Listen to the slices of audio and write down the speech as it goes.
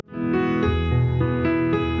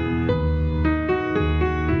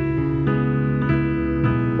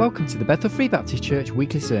Welcome to the Bethel Free Baptist Church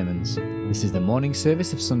weekly sermons. This is the morning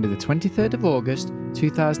service of Sunday the 23rd of August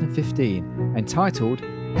 2015, entitled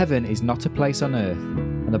Heaven is Not a Place on Earth,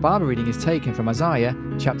 and the Bible reading is taken from Isaiah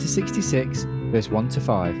chapter 66 verse 1 to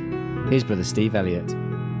 5. Here's Brother Steve Elliott.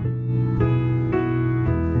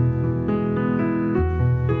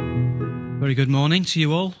 Very good morning to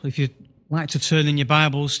you all. If you'd like to turn in your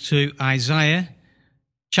Bibles to Isaiah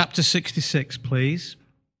chapter 66, please.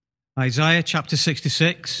 Isaiah chapter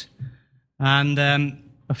 66. And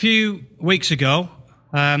a few weeks ago,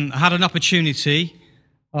 I had an opportunity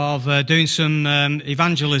of doing some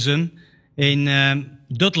evangelism in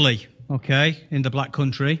Dudley, in the Black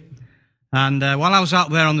Country. And while I was out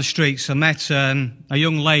there on the streets, I met a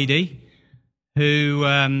young lady who,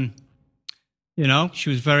 she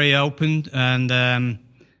was very open and,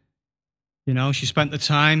 she spent the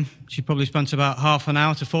time. She probably spent about half an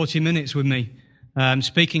hour to 40 minutes with me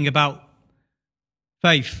speaking about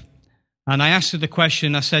faith. And I asked her the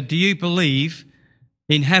question, I said, do you believe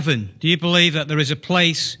in heaven? Do you believe that there is a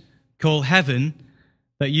place called heaven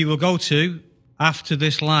that you will go to after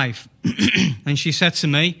this life? And she said to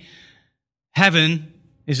me, heaven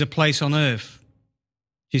is a place on earth.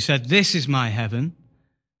 She said, this is my heaven.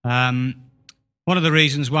 One of the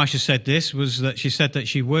reasons why she said this was that she said that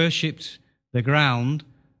she worshipped the ground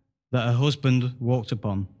that her husband walked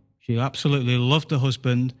upon. She absolutely loved her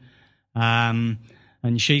husband. And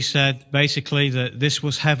she said basically that this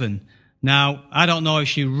was heaven. Now, I don't know if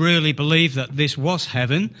she really believed that this was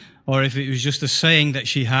heaven or if it was just a saying that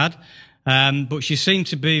she had. But she seemed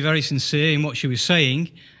to be very sincere in what she was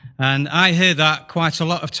saying. And I hear that quite a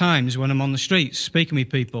lot of times when I'm on the streets speaking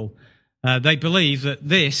with people. They believe that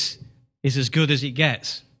this is as good as it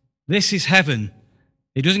gets. This is heaven.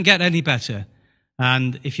 It doesn't get any better.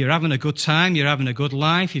 And if you're having a good time, you're having a good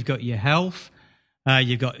life, you've got your health,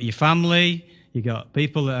 you've got your family, you've got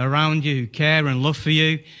people that are around you who care and love for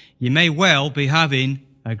you, you may well be having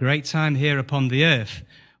a great time here upon the earth.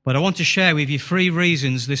 But I want to share with you 3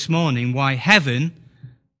 reasons this morning why heaven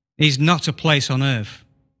is not a place on earth.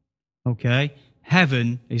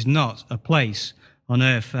 Heaven is not a place on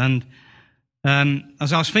earth. And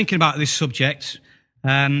as I was thinking about this subject,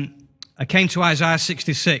 I came to Isaiah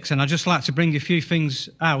 66, and I'd just like to bring a few things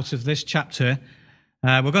out of this chapter.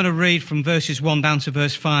 We're going to read from verses 1 down to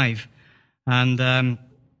verse 5. And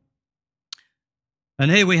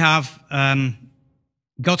here we have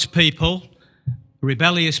God's people,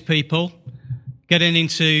 rebellious people, getting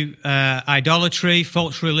into idolatry,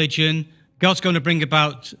 false religion. God's going to bring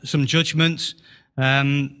about some judgments.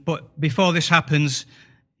 But before this happens,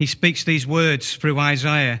 he speaks these words through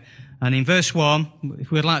Isaiah. And in verse 1, if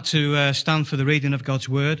we'd like to stand for the reading of God's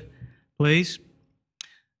word, please.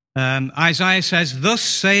 Isaiah says, Thus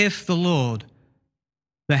saith the Lord,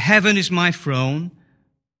 the heaven is my throne,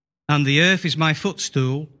 and the earth is my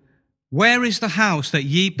footstool. Where is the house that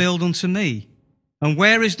ye build unto me? And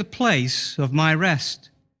where is the place of my rest?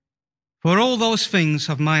 For all those things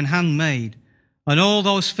have mine hand made, and all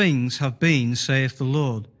those things have been, saith the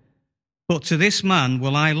Lord. But to this man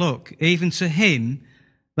will I look, even to him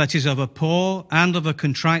that is of a poor and of a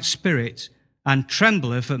contrite spirit, and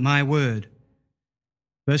trembleth at my word.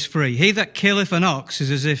 Verse 3, He that killeth an ox is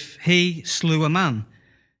as if he slew a man.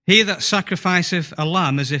 He that sacrificeth a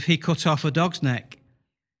lamb as if he cut off a dog's neck.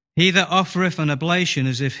 He that offereth an oblation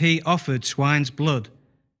as if he offered swine's blood.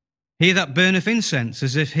 He that burneth incense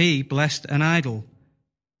as if he blessed an idol.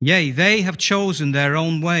 Yea, they have chosen their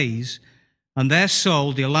own ways, and their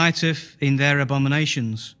soul delighteth in their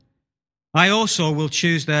abominations. I also will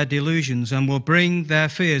choose their delusions, and will bring their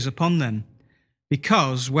fears upon them.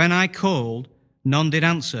 Because when I called, none did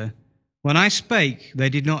answer. When I spake, they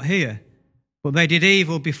did not hear. But they did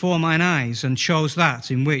evil before mine eyes, and chose that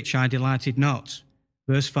in which I delighted not.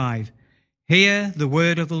 Verse 5, Hear the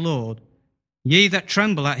word of the Lord, ye that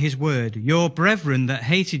tremble at his word. Your brethren that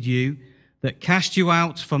hated you, that cast you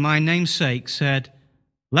out for my name's sake, said,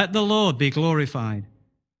 Let the Lord be glorified.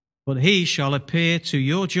 But he shall appear to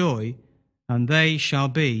your joy, and they shall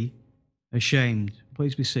be ashamed.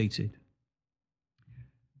 Please be seated.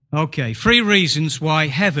 3 reasons why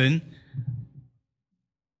heaven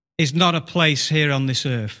is not a place here on this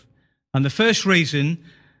earth. And the first reason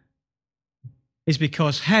is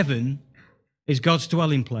because heaven is God's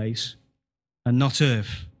dwelling place and not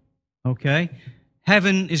earth.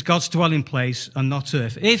 Heaven is God's dwelling place and not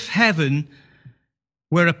earth. If heaven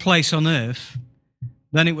were a place on earth,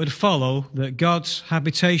 then it would follow that God's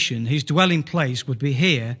habitation, his dwelling place, would be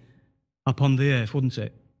here upon the earth, wouldn't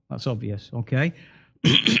it? That's obvious,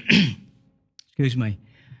 Excuse me.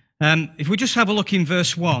 If we just have a look in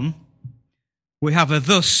verse 1, we have a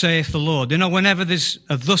thus saith the Lord. You know, whenever there's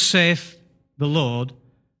a thus saith the Lord,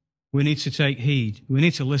 we need to take heed. We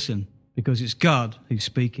need to listen, because it's God who's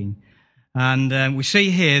speaking. And we see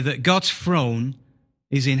here that God's throne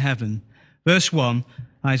is in heaven. Verse 1,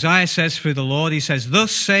 Isaiah says through the Lord, he says,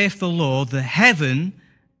 thus saith the Lord, the heaven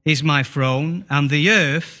is my throne, and the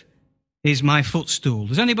earth is my footstool.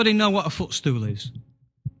 Does anybody know what a footstool is?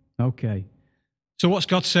 Okay. So what's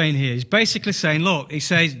God saying here? He's basically saying, look, he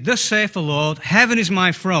says, thus saith the Lord, heaven is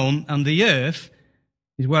my throne, and the earth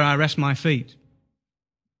is where I rest my feet.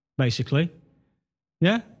 Basically.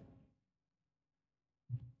 Yeah?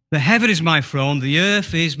 The heaven is my throne, the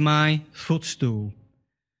earth is my footstool.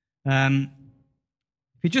 If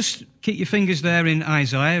you just keep your fingers there in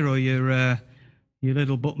Isaiah or your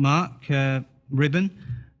little bookmark ribbon,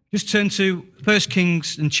 just turn to 1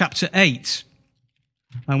 Kings and chapter 8,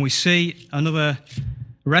 and we see another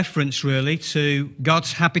reference really to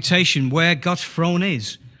God's habitation, where God's throne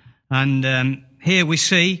is. And here we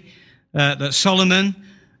see that Solomon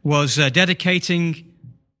was dedicating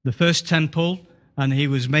the first temple, and he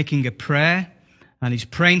was making a prayer, and he's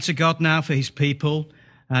praying to God now for his people.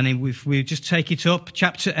 And if we just take it up,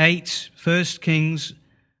 chapter 8, 1 Kings,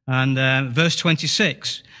 and verse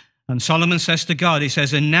 26. And Solomon says to God, he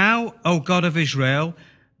says, and now, O God of Israel,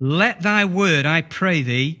 let thy word, I pray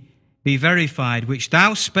thee, be verified, which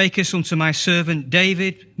thou spakest unto my servant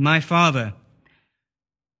David, my father.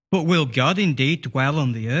 But will God indeed dwell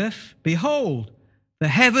on the earth? Behold, the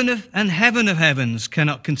heaven of heavens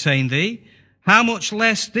cannot contain thee. How much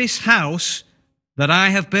less this house that I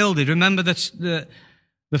have builded? Remember that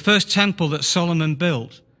the first temple that Solomon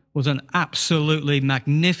built was an absolutely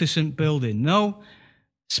magnificent building. No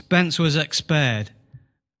expense was spared.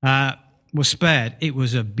 It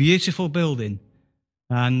was a beautiful building.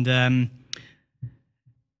 And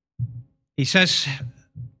he says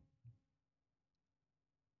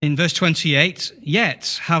in verse 28,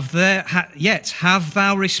 Yet have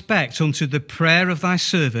thou respect unto the prayer of thy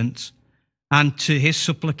servant and to his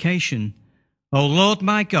supplication, O Lord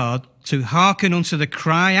my God, to hearken unto the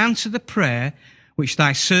cry and to the prayer which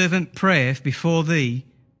thy servant prayeth before thee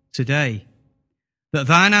today, that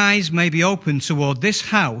thine eyes may be opened toward this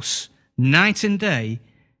house night and day,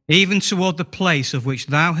 even toward the place of which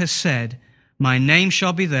thou hast said, my name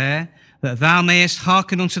shall be there, that thou mayest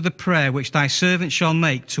hearken unto the prayer which thy servant shall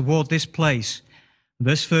make toward this place.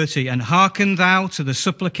 Verse 30, and hearken thou to the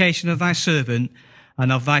supplication of thy servant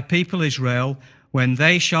and of thy people Israel, when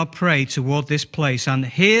they shall pray toward this place, and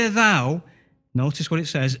hear thou, notice what it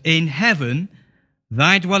says, in heaven,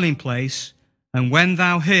 thy dwelling place, and when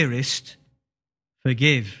thou hearest,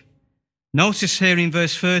 forgive. Notice here in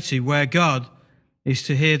verse 30 where God is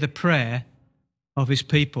to hear the prayer of his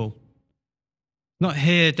people. Not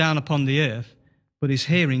here down upon the earth, but he's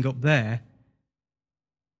hearing up there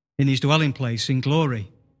in his dwelling place in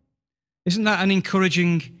glory. Isn't that an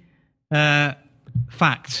encouraging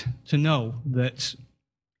fact to know that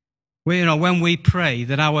when we pray,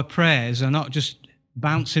 that our prayers are not just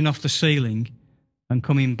bouncing off the ceiling and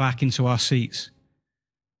coming back into our seats?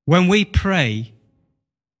 When we pray,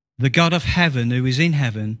 the God of heaven, who is in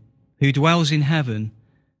heaven, who dwells in heaven,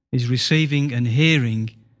 is receiving and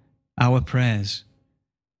hearing our prayers.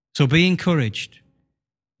 So be encouraged.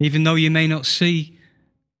 Even though you may not see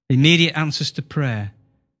immediate answers to prayer,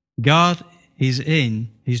 God is in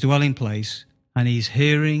his dwelling place, and he's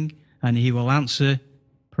hearing, and he will answer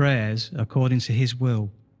prayers according to his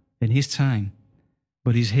will in his time.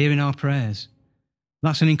 But he's hearing our prayers.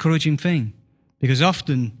 That's an encouraging thing, because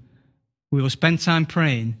often we will spend time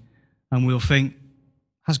praying and we'll think,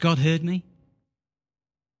 has God heard me?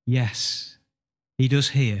 Yes, he does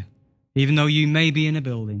hear. Even though you may be in a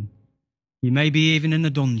building, you may be even in a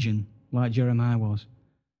dungeon like Jeremiah was,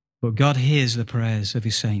 but God hears the prayers of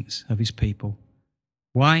his saints, of his people.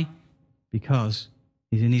 Why? Because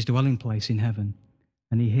he's in his dwelling place in heaven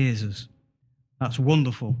and he hears us. That's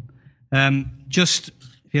wonderful. Just,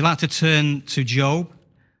 if you'd like to turn to Job,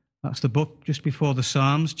 that's the book just before the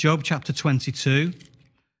Psalms, Job chapter 22.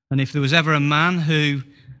 And if there was ever a man who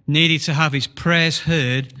needed to have his prayers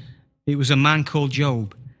heard, it was a man called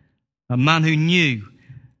Job. A man who knew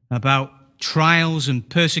about trials and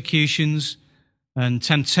persecutions and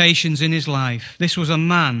temptations in his life. This was a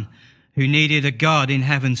man who needed a God in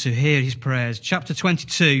heaven to hear his prayers. Chapter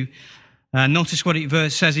 22, notice what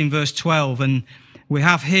it says in verse 12. And we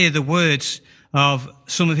have here the words of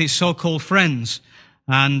some of his so-called friends.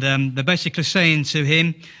 And they're basically saying to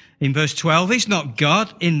him in verse 12, is not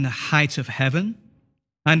God in the height of heaven?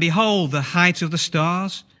 And behold, the height of the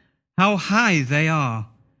stars, how high they are.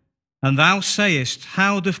 And thou sayest,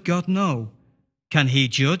 how doth God know? Can he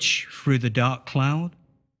judge through the dark cloud?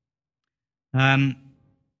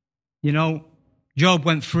 Job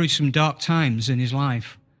went through some dark times in his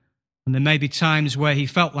life. And there may be times where he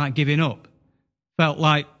felt like giving up, felt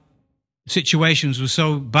like situations were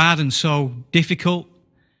so bad and so difficult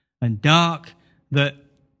and dark that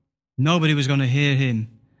nobody was going to hear him.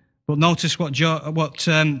 But notice what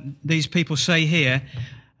these people say here.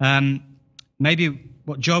 Maybe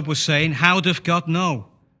what Job was saying, how doth God know?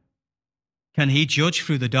 Can he judge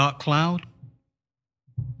through the dark cloud?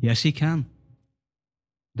 Yes, he can.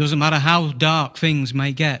 Doesn't matter how dark things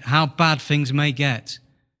may get, how bad things may get,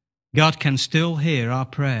 God can still hear our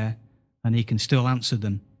prayer and he can still answer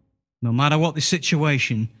them. No matter what the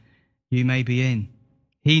situation you may be in,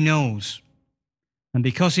 he knows. And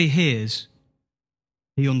because he hears,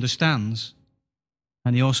 he understands,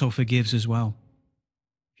 and he also forgives as well.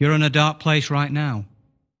 If you're in a dark place right now,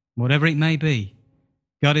 whatever it may be,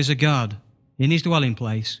 God is a God in his dwelling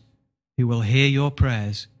place who will hear your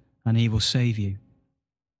prayers and he will save you.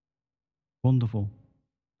 Wonderful.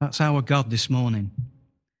 That's our God this morning.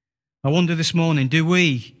 I wonder this morning, do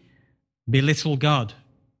we belittle God?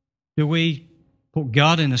 Do we put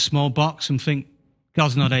God in a small box and think,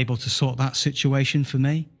 God's not able to sort that situation for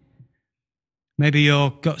me? Maybe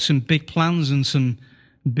you've got some big plans and some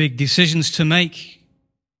big decisions to make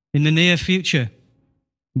in the near future.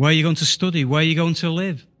 Where you're going to study, where you're going to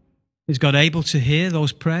live. Is God able to hear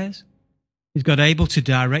those prayers? Is God able to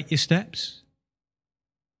direct your steps?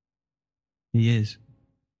 He is.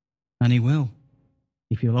 And he will,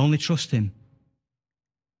 if you'll only trust him.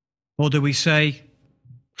 Or do we say,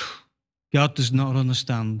 God does not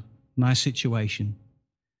understand my situation?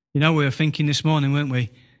 We were thinking this morning, weren't we,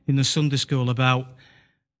 in the Sunday school about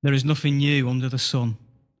there is nothing new under the sun.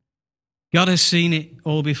 God has seen it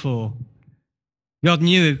all before. God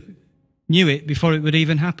knew it before it would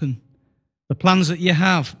even happen. The plans that you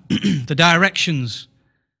have, the directions,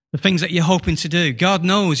 the things that you're hoping to do, God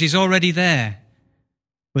knows he's already there.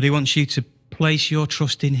 But he wants you to place your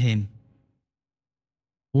trust in him.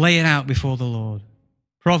 Lay it out before the Lord.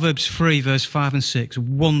 Proverbs 3, verse 5 and 6,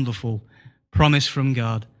 wonderful promise from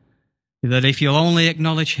God, that if you'll only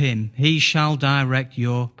acknowledge him, he shall direct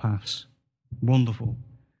your paths. Wonderful.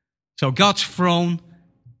 So God's throne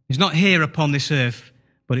is not here upon this earth,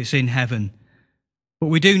 but it's in heaven. But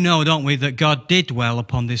we do know, don't we, that God did dwell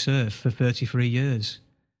upon this earth for 33 years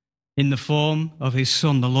in the form of his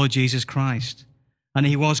Son, the Lord Jesus Christ. And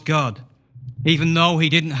he was God, even though he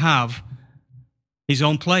didn't have his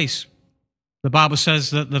own place. The Bible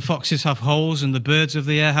says that the foxes have holes and the birds of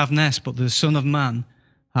the air have nests, but the Son of Man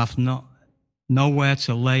hath nowhere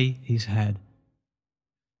to lay his head.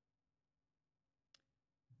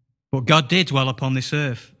 But God did dwell upon this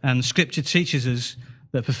earth, and Scripture teaches us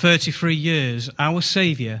that for 33 years, our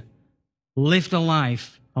Saviour lived a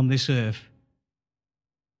life on this earth,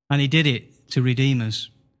 and he did it to redeem us.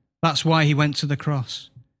 That's why he went to the cross.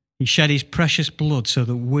 He shed his precious blood so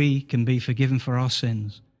that we can be forgiven for our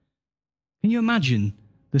sins. Can you imagine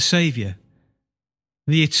the Saviour,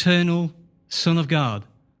 the eternal Son of God?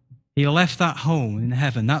 He left that home in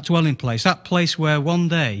heaven, that dwelling place, that place where one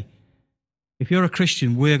day, if you're a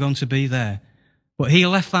Christian, we're going to be there. But he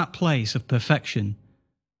left that place of perfection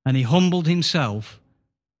and he humbled himself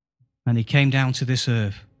and he came down to this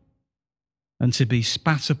earth. And to be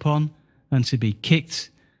spat upon and to be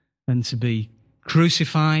kicked and to be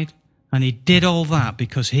crucified. And he did all that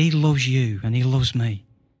because he loves you and he loves me.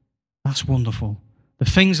 That's wonderful. The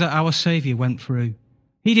things that our Saviour went through,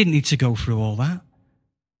 he didn't need to go through all that.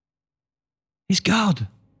 He's God.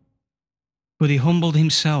 But he humbled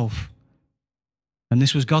himself. And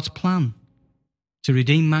this was God's plan, to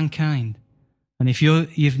redeem mankind. And if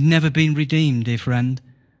you've never been redeemed, dear friend,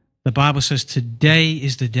 the Bible says today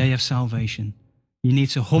is the day of salvation. You need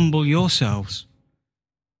to humble yourselves.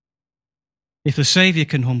 If the Saviour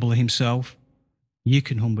can humble himself, you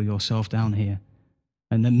can humble yourself down here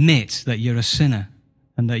and admit that you're a sinner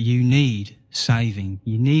and that you need saving.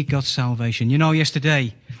 You need God's salvation.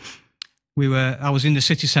 Yesterday I was in the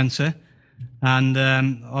city centre, and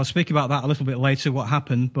I'll speak about that a little bit later, what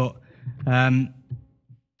happened, but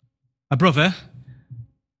a brother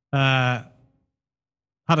had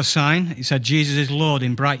a sign. It said, Jesus is Lord,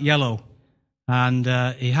 in bright yellow. And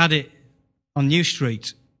he had it on New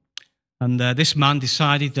Street. And this man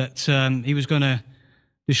decided that he was going to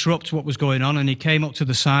disrupt what was going on. And he came up to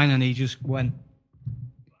the sign and he just went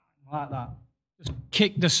like that. Just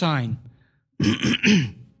kicked the sign.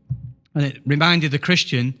 And it reminded the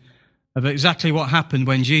Christian of exactly what happened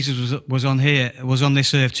when Jesus was on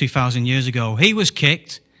this earth 2,000 years ago. He was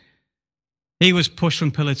kicked. He was pushed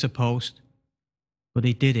from pillar to post. But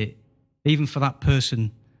he did it even for that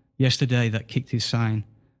person yesterday that kicked his sign.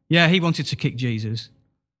 Yeah, he wanted to kick Jesus,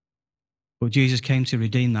 but Jesus came to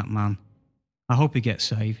redeem that man. I hope he gets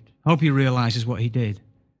saved. I hope he realizes what he did.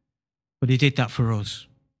 But he did that for us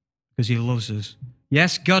because he loves us.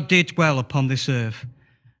 Yes, God did dwell upon this earth,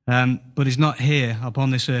 but he's not here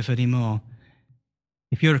upon this earth anymore.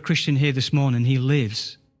 If you're a Christian here this morning, he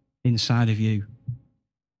lives inside of you.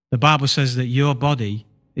 The Bible says that your body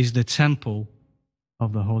is the temple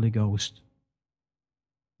of the Holy Ghost.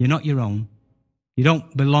 You're not your own. You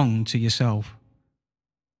don't belong to yourself.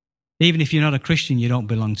 Even if you're not a Christian, you don't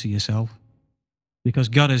belong to yourself because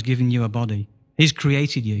God has given you a body. He's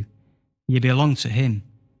created you. You belong to him.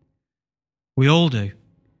 We all do.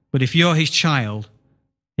 But if you're his child,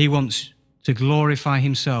 he wants to glorify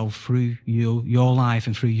himself through your life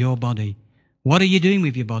and through your body. What are you doing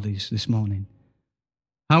with your bodies this morning?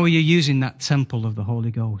 How are you using that temple of the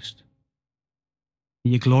Holy Ghost? Are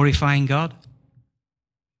you glorifying God?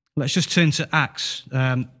 Let's just turn to Acts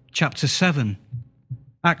chapter 7.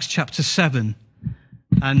 Acts chapter 7.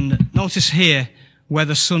 And notice here where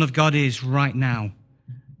the Son of God is right now.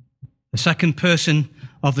 The second person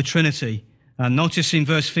of the Trinity. And notice in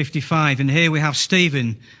verse 55, and here we have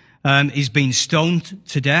Stephen. He's been stoned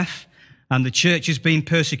to death, and the church is being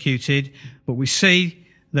persecuted. But we see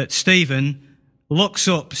that Stephen looks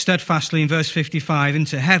up steadfastly in verse 55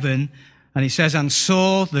 into heaven, and he says, and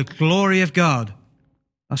saw the glory of God.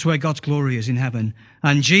 That's where God's glory is, in heaven.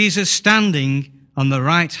 And Jesus standing on the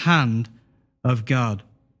right hand of God.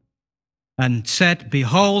 And said,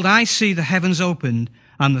 behold, I see the heavens opened,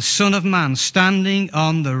 and the Son of Man standing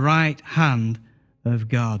on the right hand of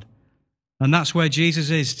God. And that's where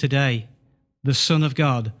Jesus is today, the Son of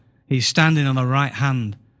God. He's standing on the right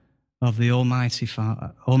hand of the Almighty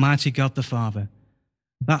God the Father.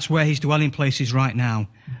 That's where his dwelling place is right now.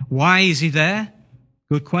 Why is he there?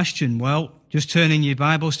 Good question. Well, just turn in your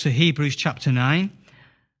Bibles to Hebrews chapter 9.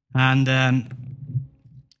 And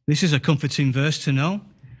this is a comforting verse to know.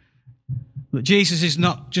 That Jesus is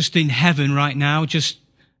not just in heaven right now, just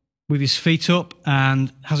with his feet up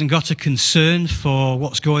and hasn't got a concern for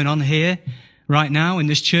what's going on here right now in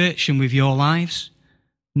this church and with your lives.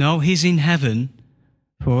 No, he's in heaven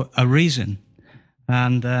for a reason.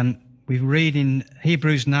 And we read in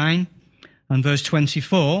Hebrews 9 and verse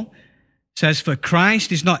 24, says, for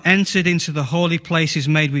Christ is not entered into the holy places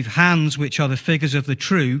made with hands, which are the figures of the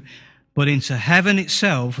true, but into heaven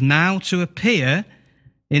itself, now to appear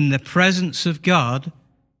in the presence of God.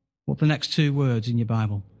 What are the next two words in your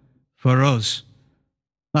Bible? For us.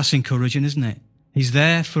 That's encouraging, isn't it? He's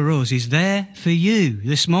there for us. He's there for you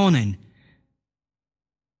this morning.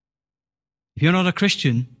 If you're not a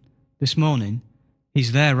Christian this morning,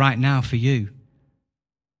 he's there right now for you.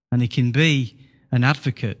 And he can be an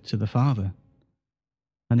advocate to the Father.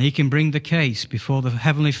 And he can bring the case before the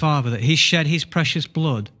Heavenly Father that he shed his precious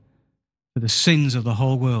blood for the sins of the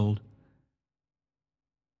whole world.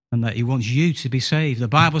 And that he wants you to be saved. The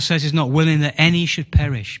Bible says he's not willing that any should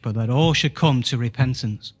perish, but that all should come to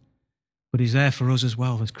repentance. But he's there for us as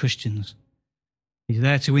well as Christians. He's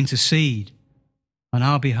there to intercede on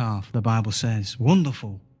our behalf, the Bible says.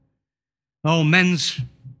 Wonderful. Oh, men's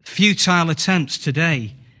futile attempts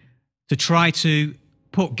today to try to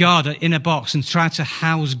put God in a box and try to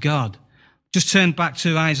house God. Just turn back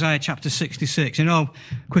to Isaiah chapter 66. You know,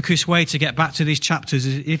 quickest way to get back to these chapters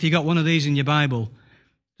is if you got one of these in your Bible,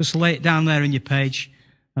 just lay it down there in your page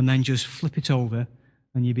and then just flip it over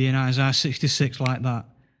and you'll be in Isaiah 66 like that.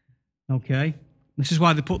 Okay? This is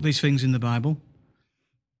why they put these things in the Bible.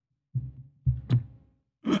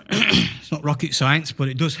 It's not rocket science, but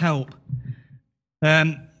it does help.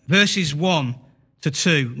 Verses 1 to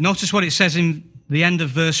 2. Notice what it says in the end of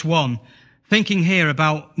verse 1. Thinking here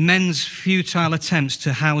about men's futile attempts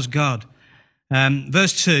to house God.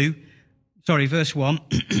 Verse 1.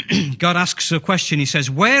 God asks a question. He says,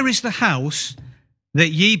 where is the house that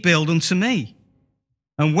ye build unto me?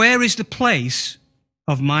 And where is the place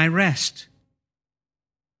of my rest?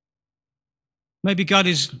 Maybe God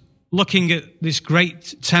is looking at this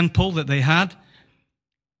great temple that they had,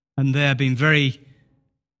 and they're being very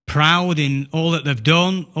proud in all that they've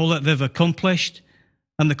done, all that they've accomplished.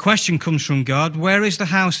 And the question comes from God, where is the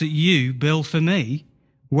house that you build for me?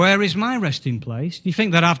 Where is my resting place? Do you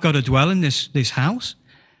think that I've got to dwell in this house?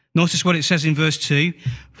 Notice what it says in verse 2.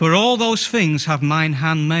 For all those things have mine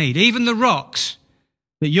hand made, even the rocks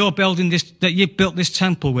that you're building that you built this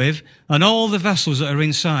temple with, and all the vessels that are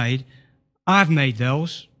inside, I've made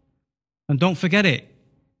those. And don't forget it.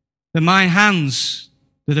 They're my hands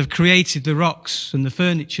that have created the rocks and the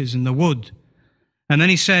furnitures and the wood. And then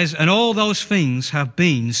he says, and all those things have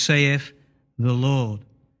been, saith the Lord.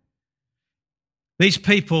 these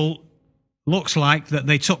people looks like that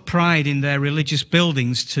they took pride in their religious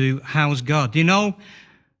buildings to house God. Do you know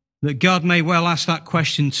that God may well ask that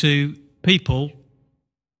question to people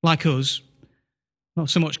like us, not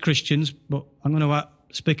so much Christians, but I'm going to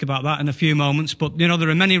speak about that in a few moments. But, you know, there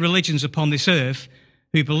are many religions upon this earth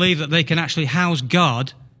who believe that they can actually house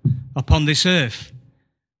God upon this earth.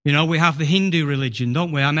 You know, we have the Hindu religion,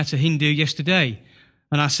 don't we? I met a Hindu yesterday,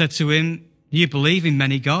 and I said to him, do you believe in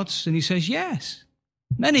many gods? And he says, yes,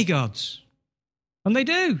 many gods. And they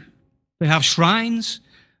do. They have shrines,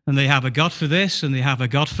 and they have a god for this, and they have a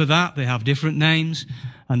god for that. They have different names,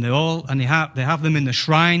 and they have them in the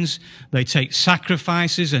shrines. They take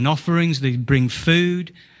sacrifices and offerings. They bring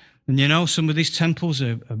food. And, you know, some of these temples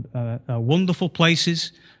are wonderful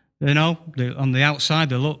places. You know, on the outside,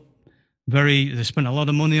 they spend a lot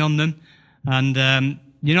of money on them. And,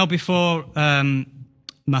 you know, before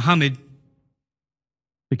Muhammad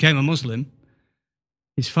became a Muslim,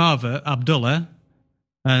 his father, Abdullah,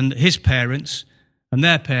 and his parents and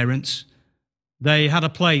their parents, they had a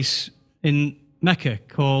place in Mecca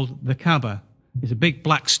called the Kaaba. It's a big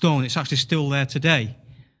black stone. It's actually still there today.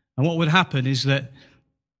 And what would happen is that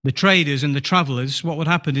the traders and the travelers, what would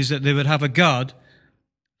happen is that they would have a god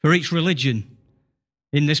for each religion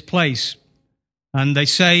in this place. And they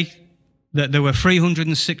say that there were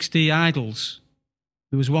 360 idols.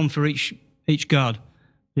 There was one for each god,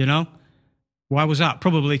 you know. Why was that?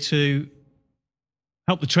 Probably to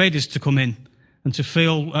help the traders to come in and to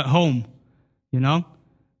feel at home, you know.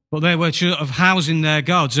 But they were sort of housing their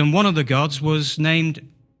gods, and one of the gods was named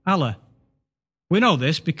Allah. We know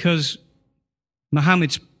this because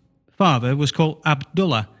Muhammad's father was called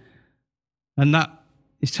Abdullah, and that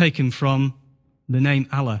is taken from the name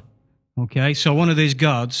Allah. Okay, so one of these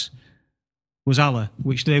gods was Allah,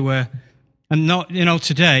 which they were, and not, you know,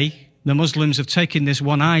 today the Muslims have taken this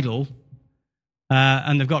one idol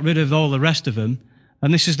and they've got rid of all the rest of them,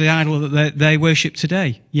 and this is the idol that they worship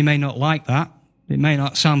today. You may not like that. It may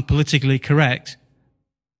not sound politically correct,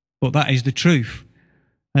 but that is the truth.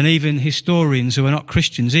 And even historians who are not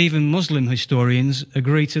Christians, even Muslim historians,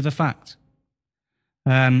 agree to the fact.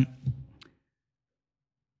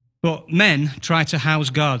 But men try to house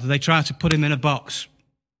God. They try to put him in a box.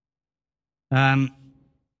 You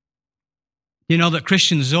know that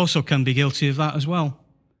Christians also can be guilty of that as well.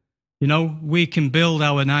 You know, we can build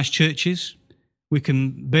our nice churches. We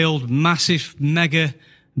can build massive, mega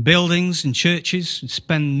buildings and churches and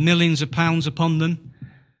spend millions of pounds upon them.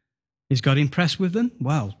 Is God impressed with them?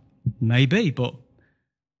 Well, maybe, but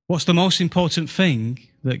what's the most important thing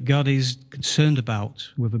that God is concerned about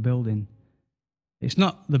with a building? It's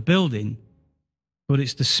not the building, but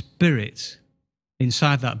it's the spirit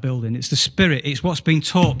inside that building. It's the spirit. It's what's being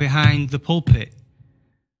taught behind the pulpit.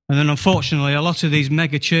 And then, unfortunately, a lot of these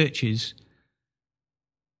mega churches,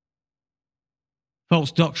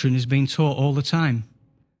 false doctrine is being taught all the time.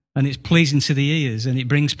 And it's pleasing to the ears, and it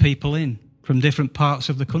brings people in from different parts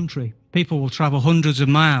of the country. People will travel hundreds of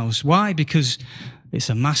miles. Why? Because it's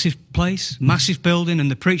a massive place, massive building,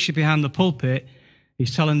 and the preacher behind the pulpit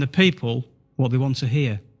is telling the people what they want to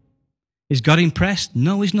hear. Is God impressed?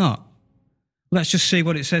 No, he's not. Let's just see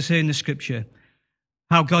what it says here in the scripture.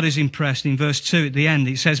 How God is impressed. In verse 2 at the end,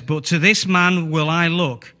 it says, "But to this man will I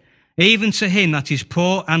look, even to him that is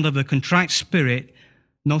poor and of a contrite spirit,"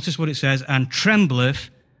 notice what it says, "and trembleth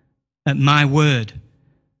at my word."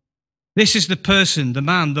 This is the person, the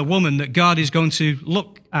man, the woman that God is going to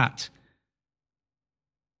look at.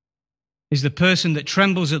 Is the person that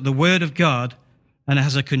trembles at the word of God and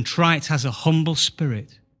has a contrite, has a humble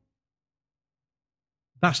spirit.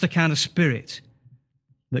 That's the kind of spirit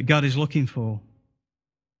that God is looking for.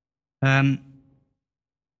 I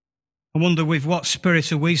wonder with what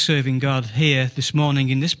spirit are we serving God here this morning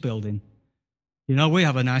in this building? You know, we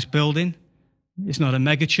have a nice building. It's not a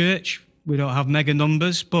mega church. We don't have mega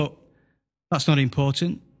numbers, but that's not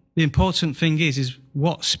important. The important thing is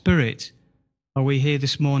what spirit are we here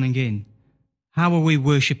this morning in? How are we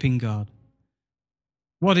worshipping God?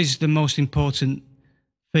 What is the most important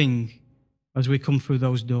thing as we come through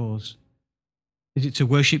those doors? Is it to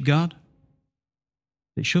worship God?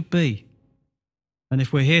 It should be. And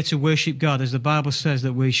if we're here to worship God, as the Bible says,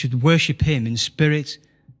 that we should worship him in spirit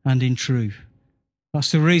and in truth.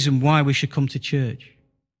 That's the reason why we should come to church.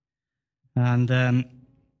 And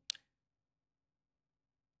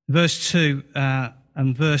verse 2 at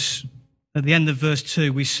the end of verse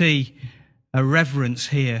 2, we see a reverence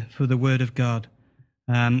here for the word of God.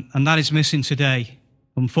 And that is missing today,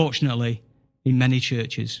 unfortunately, in many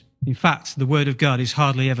churches. In fact, the word of God is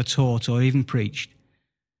hardly ever taught or even preached.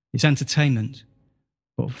 It's entertainment.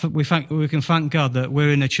 But we can thank God that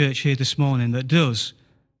we're in a church here this morning that does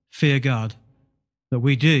fear God, that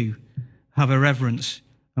we do have a reverence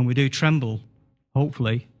and we do tremble,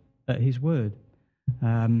 hopefully, at his word.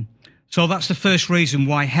 So that's the first reason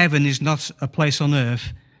why heaven is not a place on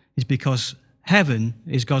earth, is because heaven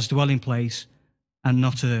is God's dwelling place and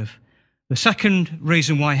not earth. The second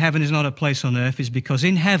reason why heaven is not a place on earth is because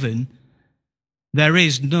in heaven there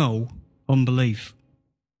is no unbelief.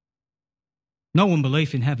 No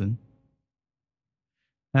unbelief in heaven.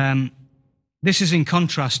 This is in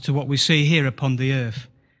contrast to what we see here upon the earth.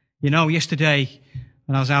 You know, yesterday,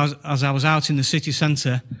 as I was out in the city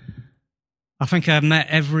centre, I think I met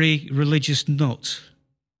every religious nut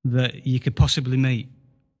that you could possibly meet.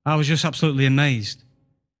 I was just absolutely amazed.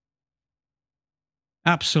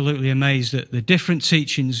 Absolutely amazed at the different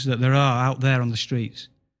teachings that there are out there on the streets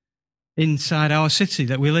inside our city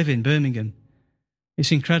that we live in, Birmingham.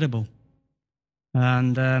 It's incredible.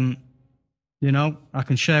 And, you know, I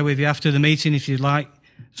can share with you after the meeting, if you'd like,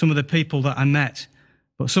 some of the people that I met.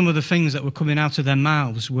 But some of the things that were coming out of their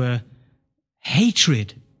mouths were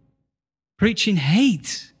hatred, preaching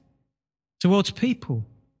hate towards people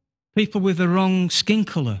with the wrong skin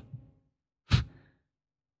colour.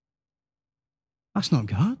 That's not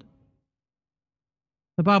God.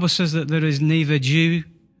 The Bible says that there is neither Jew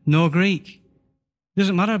nor Greek. It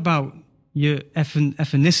doesn't matter about your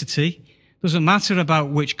ethnicity. It doesn't matter about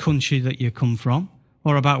which country that you come from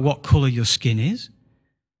or about what colour your skin is.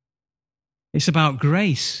 It's about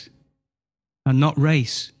grace and not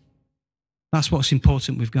race. That's what's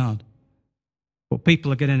important with God. But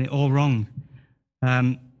people are getting it all wrong.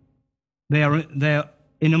 They are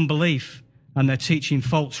in unbelief and they're teaching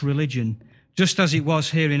false religion, just as it was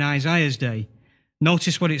here in Isaiah's day.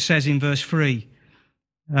 Notice what it says in verse 3.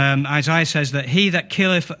 Isaiah says that he that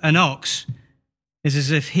killeth an ox is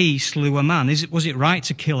as if he slew a man. Was it right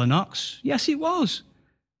to kill an ox? Yes, it was.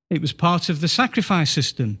 It was part of the sacrifice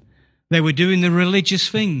system. They were doing the religious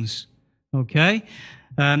things. Okay?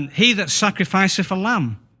 He that sacrificeth a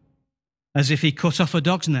lamb, as if he cut off a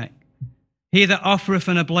dog's neck. He that offereth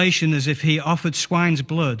an oblation, as if he offered swine's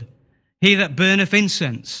blood. He that burneth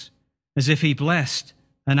incense, as if he blessed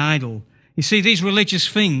an idol. You see, these religious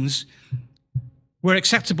things were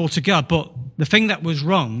acceptable to God, but the thing that was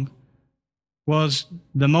wrong was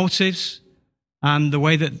the motives and the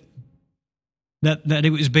way that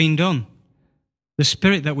it was being done. The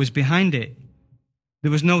spirit that was behind it.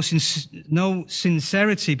 There was no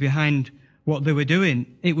sincerity behind what they were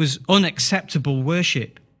doing. It was unacceptable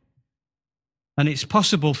worship. And it's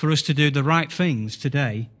possible for us to do the right things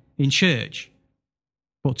today in church,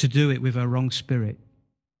 but to do it with a wrong spirit.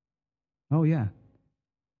 Oh, yeah.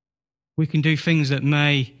 We can do things that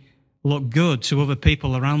may look good to other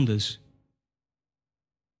people around us.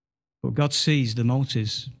 But God sees the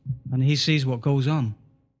motives, and he sees what goes on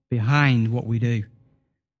behind what we do.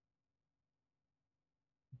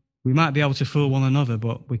 We might be able to fool one another,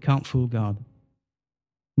 but we can't fool God.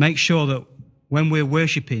 Make sure that when we're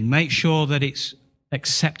worshipping, make sure that it's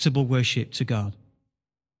acceptable worship to God.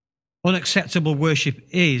 Unacceptable worship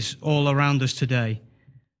is all around us today.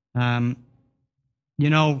 You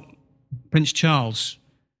know, Prince Charles,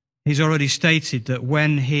 he's already stated that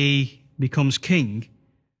when he becomes king,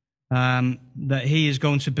 that he is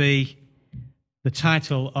going to be the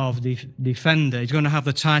title of the defender. He's going to have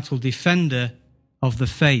the title Defender of the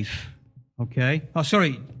Faith. Okay? Oh,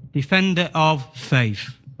 sorry, Defender of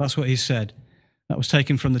Faith. That's what he said. That was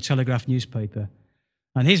taken from the Telegraph newspaper.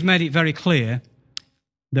 And he's made it very clear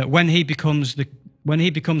that when he becomes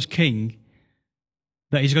king,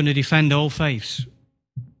 that he's going to defend all faiths.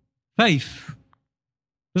 Faith.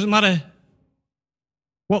 Doesn't matter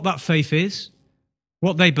what that faith is,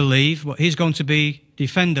 what they believe, what he's going to be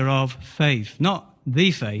defender of faith, not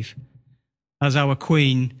the faith, as our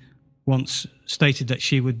Queen once stated that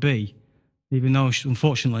she would be, even though,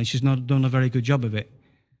 unfortunately, she's not done a very good job of it,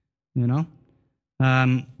 you know.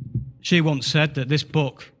 She once said that this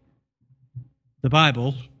book, the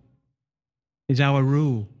Bible, is our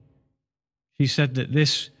rule. She said that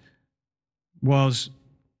this was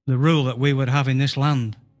the rule that we would have in this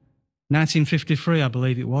land. 1953, I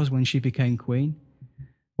believe it was, when she became Queen.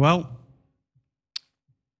 Well,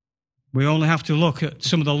 we only have to look at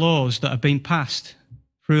some of the laws that have been passed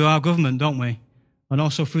through our government, don't we? And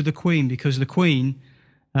also through the Queen, because the Queen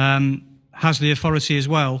has the authority as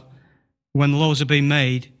well, when laws are being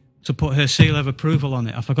made, to put her seal of approval on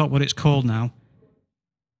it. I forgot what it's called now.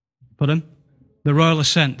 Pardon? The royal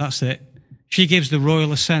assent, that's it. She gives the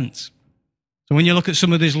royal assent. So when you look at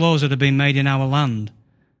some of these laws that have been made in our land,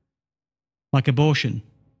 like abortion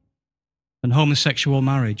and homosexual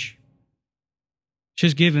marriage,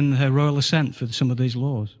 She's given her royal assent for some of these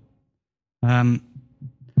laws.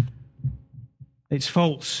 It's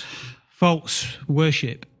false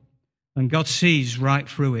worship, and God sees right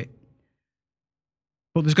through it.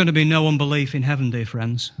 But there's going to be no unbelief in heaven, dear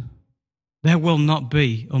friends. There will not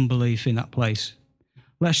be unbelief in that place.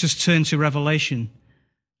 Let's just turn to Revelation.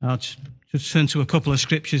 I'll just turn to a couple of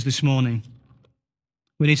scriptures this morning.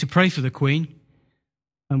 We need to pray for the Queen,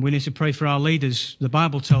 and we need to pray for our leaders. The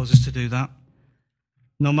Bible tells us to do that.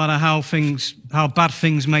 No matter how bad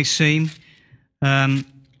things may seem, we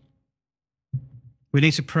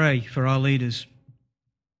need to pray for our leaders.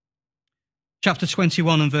 Chapter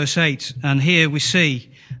 21 and verse 8, and here we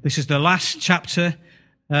see, this is the last chapter,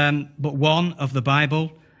 but one of the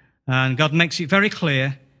Bible, and God makes it very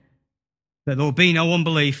clear that there will be no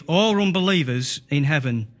unbelief or unbelievers in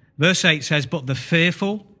heaven. Verse 8 says, but the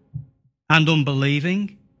fearful and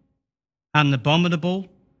unbelieving and abominable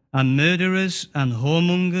and murderers and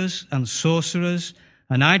whoremongers and sorcerers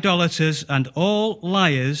and idolaters and all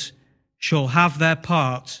liars shall have their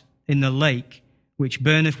part in the lake which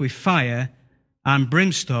burneth with fire and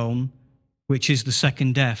brimstone, which is the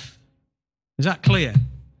second death. Is that clear?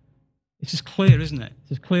 It's as clear, isn't it?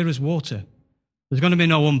 It's as clear as water. There's going to be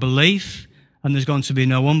no unbelief, and there's going to be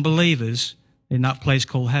no unbelievers in that place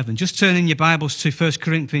called heaven. Just turn in your Bibles to 1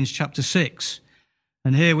 Corinthians chapter 6.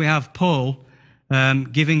 And here we have Paul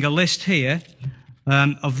giving a list here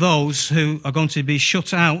of those who are going to be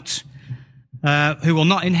shut out, who will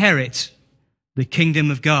not inherit the kingdom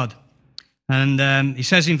of God. And he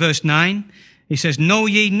says in verse 9, he says, know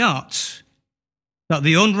ye not that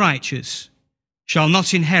the unrighteous shall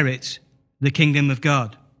not inherit the kingdom of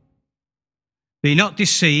God? Be not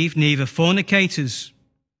deceived, neither fornicators.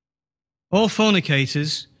 All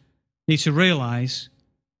fornicators need to realize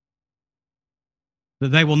that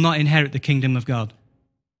they will not inherit the kingdom of God.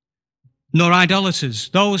 Nor idolaters,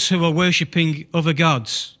 those who are worshipping other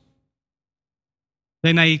gods.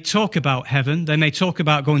 They may talk about heaven, they may talk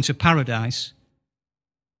about going to paradise,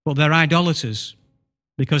 but they're idolaters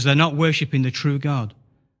because they're not worshipping the true God.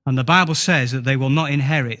 And the Bible says that they will not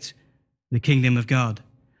inherit the kingdom of God.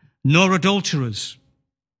 Nor adulterers,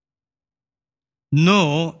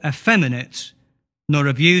 nor effeminate, nor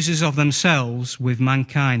abusers of themselves with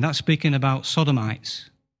mankind. That's speaking about sodomites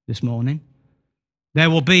this morning. There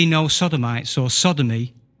will be no sodomites or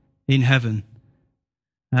sodomy in heaven.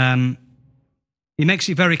 He makes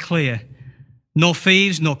it very clear. No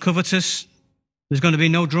thieves, no covetous. There's going to be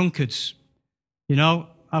no drunkards. You know,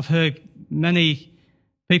 I've heard many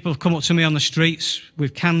people come up to me on the streets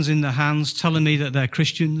with cans in their hands telling me that they're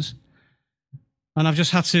Christians. And I've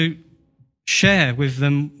just had to share with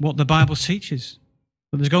them what the Bible teaches.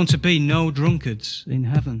 But there's going to be no drunkards in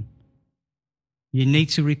heaven. You need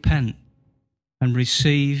to repent and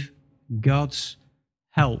receive God's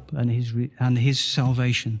help and his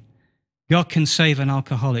salvation. God can save an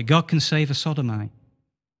alcoholic. God can save a sodomite.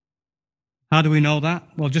 How do we know that?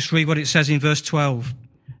 Well, just read what it says in verse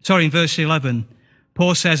 11.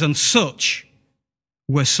 Paul says, and such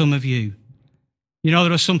were some of you. You know,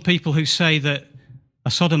 there are some people who say that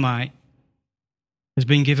a sodomite has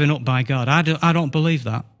been given up by God. I don't believe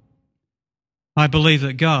that. I believe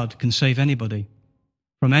that God can save anybody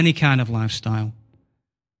from any kind of lifestyle.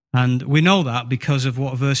 And we know that because of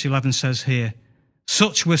what verse 11 says here.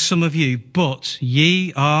 Such were some of you, but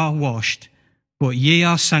ye are washed, but ye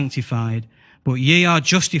are sanctified, but ye are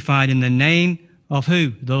justified in the name of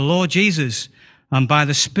who? The Lord Jesus, and by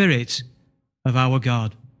the Spirit of our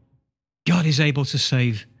God. God is able to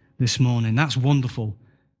save this morning. That's wonderful.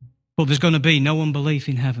 But there's going to be no unbelief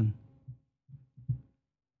in heaven.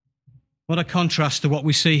 What a contrast to what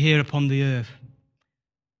we see here upon the earth.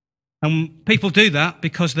 And people do that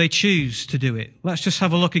because they choose to do it. Let's just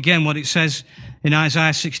have a look again what it says in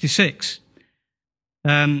Isaiah 66.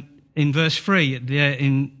 In verse 3,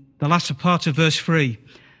 in the latter part of verse 3,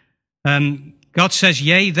 God says,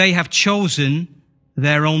 yea, they have chosen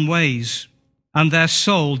their own ways, and their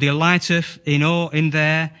soul delighteth in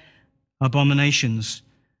their abominations.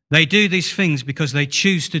 They do these things because they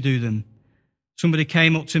choose to do them. Somebody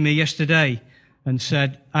came up to me yesterday and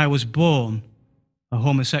said, I was born a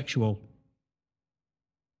homosexual.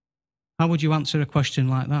 How would you answer a question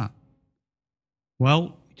like that?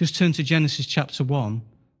 Well, just turn to Genesis chapter 1.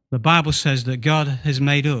 The Bible says that God has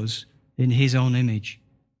made us in his own image.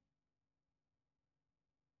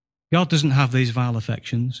 God doesn't have these vile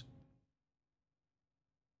affections.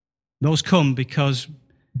 Those come because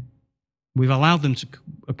we've allowed them to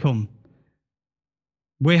come.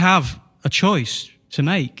 We have a choice to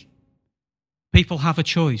make. People have a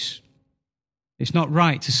choice. It's not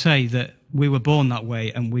right to say that we were born that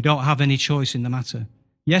way and we don't have any choice in the matter.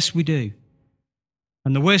 Yes, we do.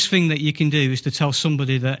 And the worst thing that you can do is to tell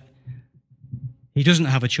somebody that he doesn't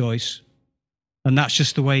have a choice and that's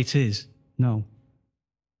just the way it is. No.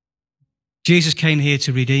 Jesus came here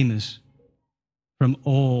to redeem us from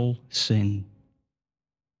all sin.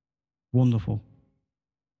 Wonderful.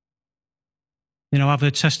 You know, I've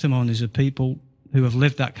heard testimonies of people who have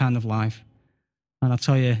lived that kind of life. And I'll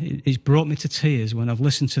tell you, it's brought me to tears when I've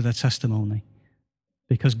listened to their testimony,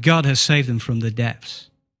 because God has saved them from the depths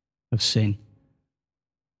of sin.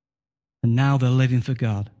 And now they're living for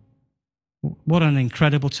God. What an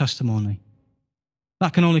incredible testimony.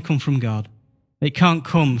 That can only come from God. It can't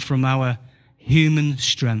come from our human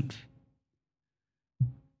strength.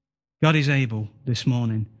 God is able this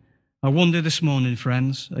morning. I wonder this morning,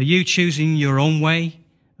 friends, are you choosing your own way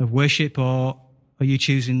of worship, or are you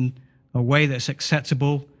choosing a way that's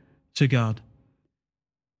acceptable to God?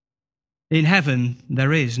 In heaven,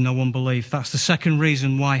 there is no unbelief. That's the second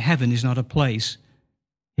reason why heaven is not a place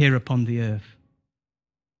here upon the earth.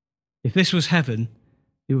 If this was heaven,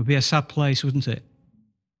 it would be a sad place, wouldn't it?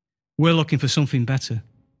 We're looking for something better,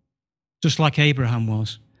 just like Abraham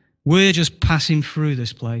was. We're just passing through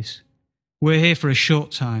this place. We're here for a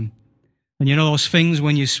short time. And you know those things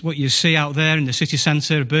what you see out there in the city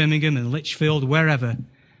centre of Birmingham and Lichfield, wherever,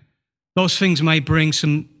 those things may bring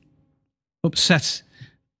some upset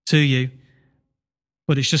to you,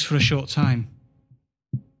 but it's just for a short time.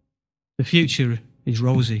 The future is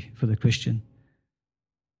rosy for the Christian,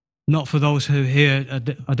 not for those who here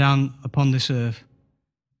are down upon this earth.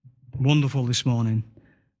 Wonderful this morning.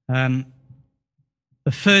 The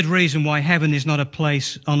third reason why heaven is not a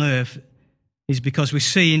place on earth is because we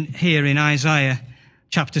see here in Isaiah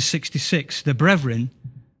chapter 66, the brethren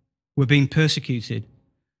were being persecuted.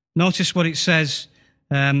 Notice what it says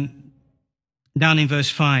down in verse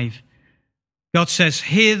 5. God says,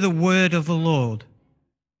 "Hear the word of the Lord,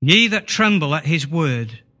 ye that tremble at his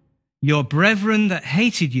word, your brethren that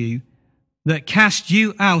hated you, that cast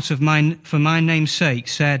you out of for my name's sake,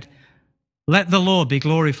 said, let the Lord be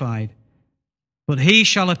glorified. But he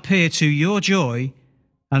shall appear to your joy,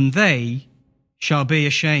 and they shall be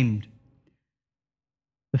ashamed."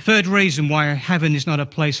 The third reason why heaven is not a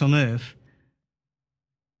place on earth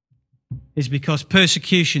is because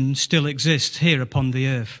persecution still exists here upon the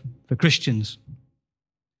earth for Christians.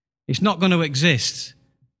 It's not going to exist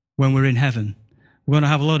when we're in heaven. We're going to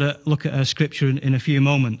have a look at our scripture in a few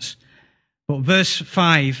moments. But verse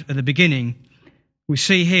 5 at the beginning, we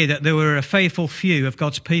see here that there were a faithful few of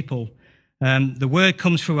God's people. The word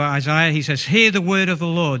comes through Isaiah. He says, "Hear the word of the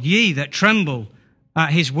Lord, ye that tremble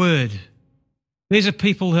at his word." These are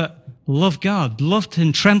people that love God, loved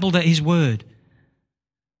and trembled at his word.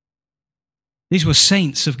 These were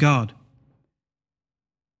saints of God.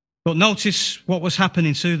 But notice what was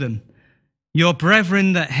happening to them. "Your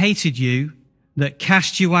brethren that hated you, that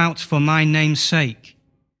cast you out for my name's sake,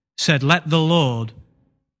 said, let the Lord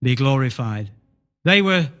be glorified." They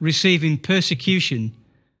were receiving persecution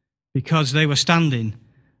because they were standing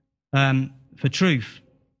for truth.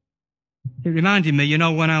 It reminded me,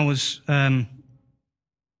 when I was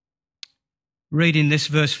reading this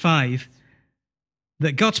verse 5,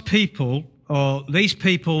 that God's people, or these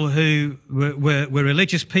people who were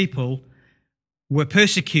religious people, were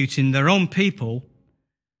persecuting their own people,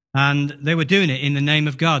 and they were doing it in the name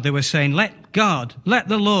of God. They were saying, let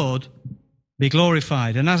the Lord be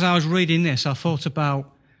glorified. And as I was reading this, I thought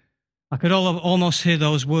about, I could almost hear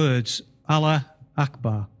those words, Allah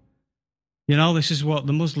Akbar. This is what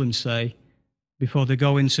the Muslims say before they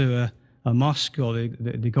go into a mosque, or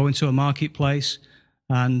they go into a marketplace,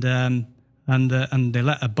 and they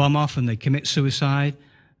let a bomb off and they commit suicide,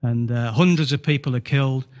 and hundreds of people are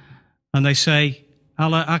killed, and they say,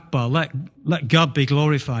 Allah Akbar, let God be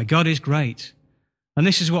glorified. God is great. And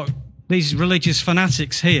this is what these religious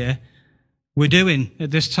fanatics here were doing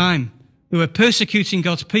at this time. They were persecuting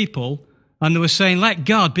God's people, and they were saying, let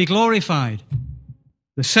God be glorified.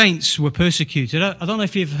 The saints were persecuted. I don't know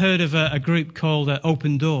if you've heard of a group called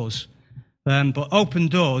Open Doors, but Open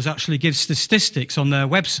Doors actually gives statistics on their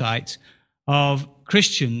website of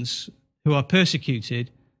Christians who are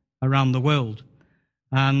persecuted around the world.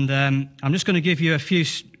 And I'm just going to give you a few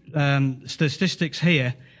statistics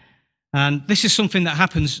here. And this is something that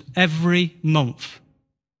happens every month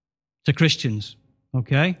to Christians,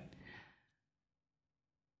 okay?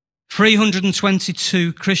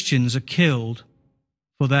 322 Christians are killed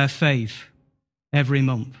for their faith every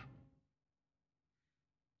month.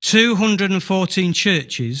 214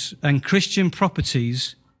 churches and Christian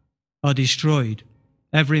properties are destroyed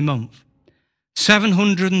every month.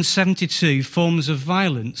 772 forms of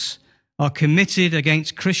violence are committed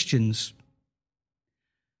against Christians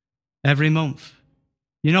every month.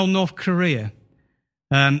 You know, North Korea,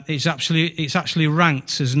 it's actually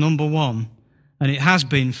ranked as number one, and it has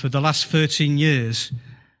been for the last 13 years,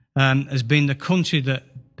 has been the country that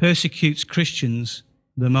persecutes Christians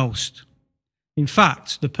the most. In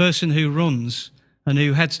fact, the person who runs and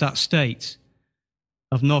who heads that state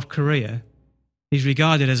of North Korea is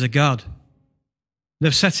regarded as a god.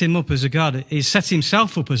 They've set him up as a god. He's set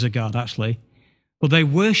himself up as a god, actually, but they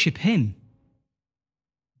worship him.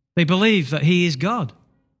 They believe that he is God,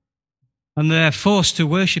 and they're forced to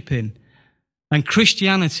worship him. And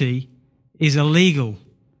Christianity is illegal.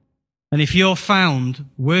 And if you're found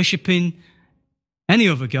worshipping any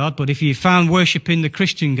other god, but if you're found worshipping the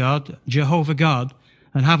Christian God, Jehovah God,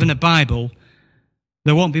 and having a Bible,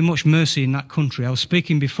 there won't be much mercy in that country. I was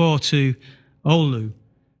speaking before to Ulo,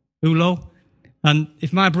 and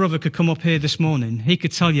if my brother could come up here this morning, he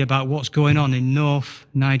could tell you about what's going on in North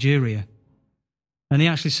Nigeria. And he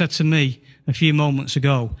actually said to me a few moments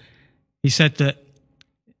ago, he said that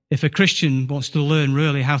if a Christian wants to learn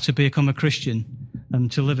really how to become a Christian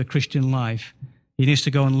and to live a Christian life, he needs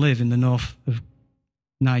to go and live in the north of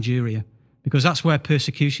Nigeria, because that's where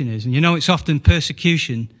persecution is. And you know, it's often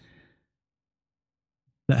persecution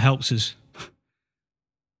that helps us.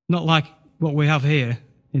 Not like what we have here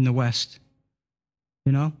in the West.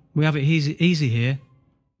 You know, we have it easy here.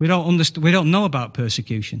 We don't know about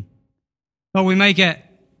persecution. Oh, we may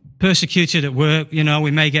get persecuted at work, you know,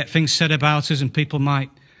 we may get things said about us and people might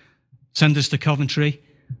send us to Coventry,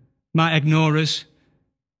 might ignore us.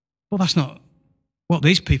 Well, that's not what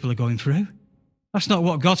these people are going through. That's not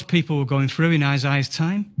what God's people were going through in Isaiah's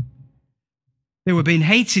time. They were being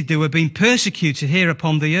hated, they were being persecuted here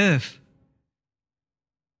upon the earth.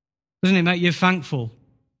 Doesn't it make you thankful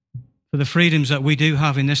for the freedoms that we do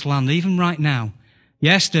have in this land, even right now?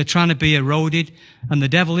 Yes, they're trying to be eroded, and the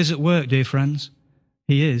devil is at work, dear friends.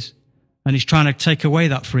 He is. And he's trying to take away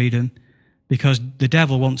that freedom because the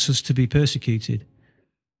devil wants us to be persecuted.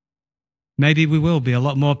 Maybe we will be a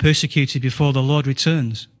lot more persecuted before the Lord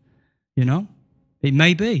returns. You know? It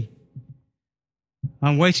may be.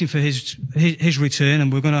 I'm waiting for his return,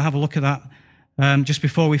 and we're going to have a look at that just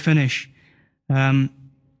before we finish. I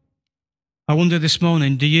wonder this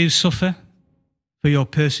morning, do you suffer for your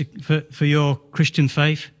Christian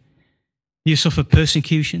faith? Do you suffer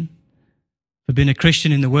persecution for being a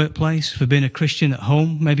Christian in the workplace, for being a Christian at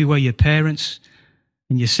home, maybe where your parents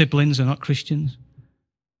and your siblings are not Christians?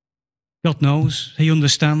 God knows. He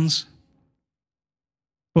understands.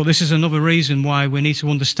 But this is another reason why we need to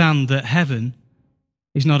understand that heaven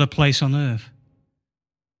is not a place on earth.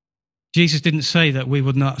 Jesus didn't say that we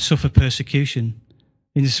would not suffer persecution.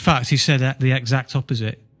 In fact, he said the exact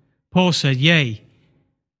opposite. Paul said, yea,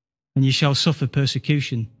 and ye shall suffer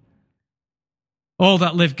persecution. All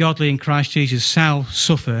that live godly in Christ Jesus shall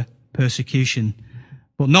suffer persecution.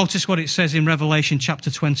 But notice what it says in Revelation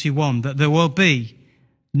chapter 21, that there will be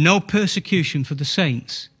no persecution for the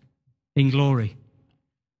saints in glory.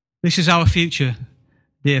 This is our future,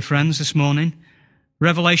 dear friends, this morning.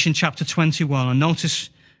 Revelation chapter 21, and notice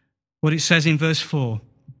what it says in verse 4.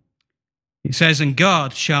 It says, and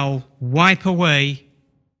God shall wipe away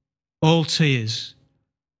all tears.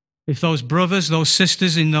 If those brothers, those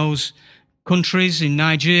sisters in those countries, in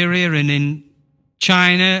Nigeria and in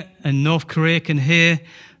China and North Korea can hear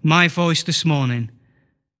my voice this morning,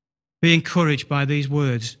 be encouraged by these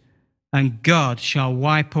words. And God shall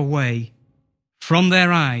wipe away from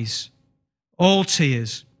their eyes all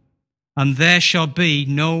tears, and there shall be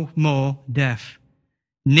no more death,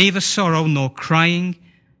 neither sorrow nor crying,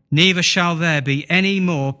 neither shall there be any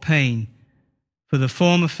more pain, for the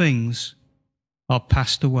former things are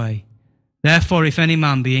passed away. Therefore, if any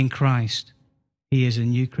man be in Christ, he is a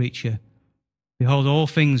new creature. Behold, all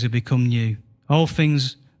things have become new. All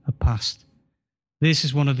things are past. This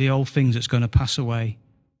is one of the old things that's going to pass away.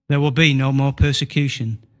 There will be no more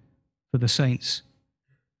persecution for the saints.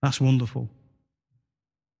 That's wonderful.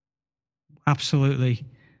 Absolutely.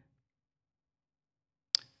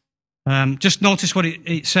 Just notice what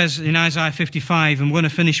it says in Isaiah 55, and we're going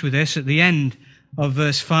to finish with this at the end of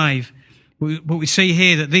verse 5. But we see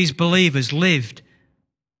here that these believers lived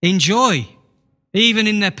in joy, even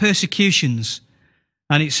in their persecutions.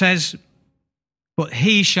 And it says, but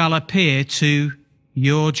he shall appear to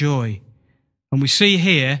your joy. And we see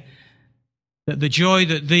here that the joy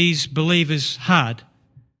that these believers had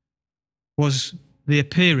was the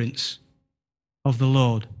appearance of the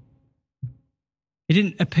Lord. He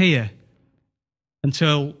didn't appear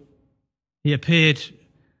until he appeared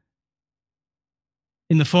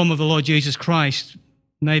in the form of the Lord Jesus Christ,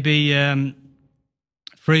 maybe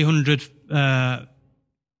 300,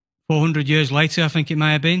 400 years later, I think it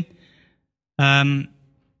may have been.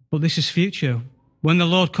 But this is future. When the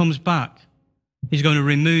Lord comes back, he's going to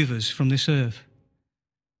remove us from this earth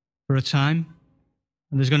for a time,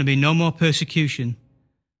 and there's going to be no more persecution.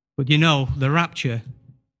 But you know, the rapture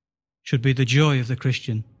should be the joy of the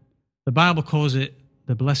Christian. The Bible calls it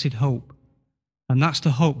the blessed hope. And that's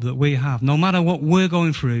the hope that we have. No matter what we're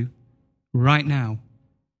going through right now,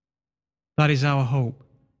 that is our hope,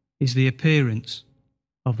 is the appearance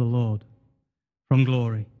of the Lord from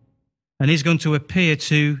glory. And he's going to appear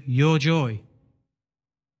to your joy.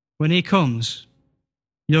 When he comes,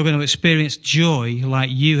 you're going to experience joy like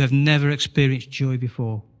you have never experienced joy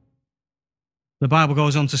before. The Bible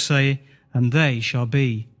goes on to say, and they shall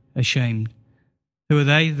be ashamed. Who are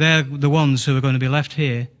they? They're the ones who are going to be left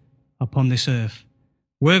here upon this earth.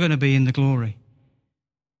 We're going to be in the glory.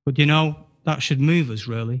 But you know, that should move us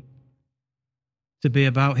really to be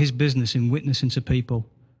about his business in witnessing to people,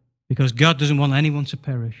 because God doesn't want anyone to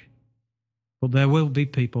perish. But there will be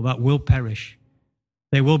people that will perish.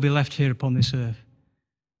 They will be left here upon this earth.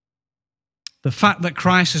 The fact that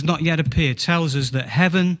Christ has not yet appeared tells us that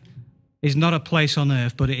heaven is not a place on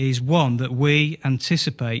earth, but it is one that we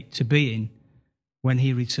anticipate to be in when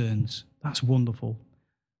he returns. That's wonderful.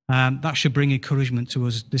 That should bring encouragement to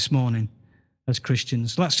us this morning as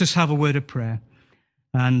Christians. Let's just have a word of prayer.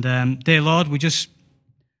 And dear Lord, we just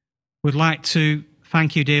would like to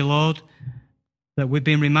thank you, dear Lord, that we've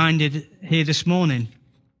been reminded here this morning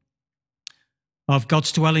of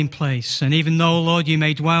God's dwelling place. And even though, Lord, you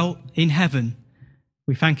may dwell in heaven,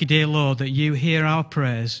 we thank you, dear Lord, that you hear our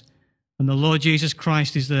prayers and the Lord Jesus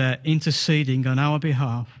Christ is there interceding on our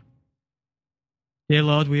behalf. Dear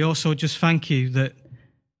Lord, we also just thank you that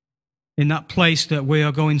in that place that we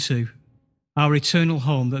are going to, our eternal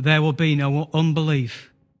home, that there will be no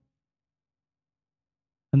unbelief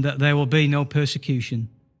and that there will be no persecution.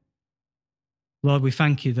 Lord, we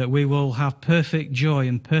thank you that we will have perfect joy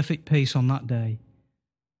and perfect peace on that day.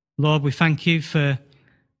 Lord, we thank you for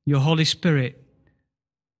your Holy Spirit,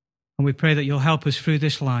 and we pray that you'll help us through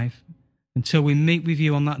this life until we meet with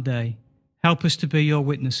you on that day. Help us to be your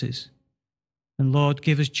witnesses. And Lord,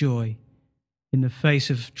 give us joy in the face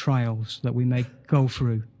of trials that we may go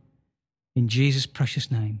through. In Jesus' precious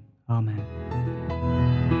name, amen.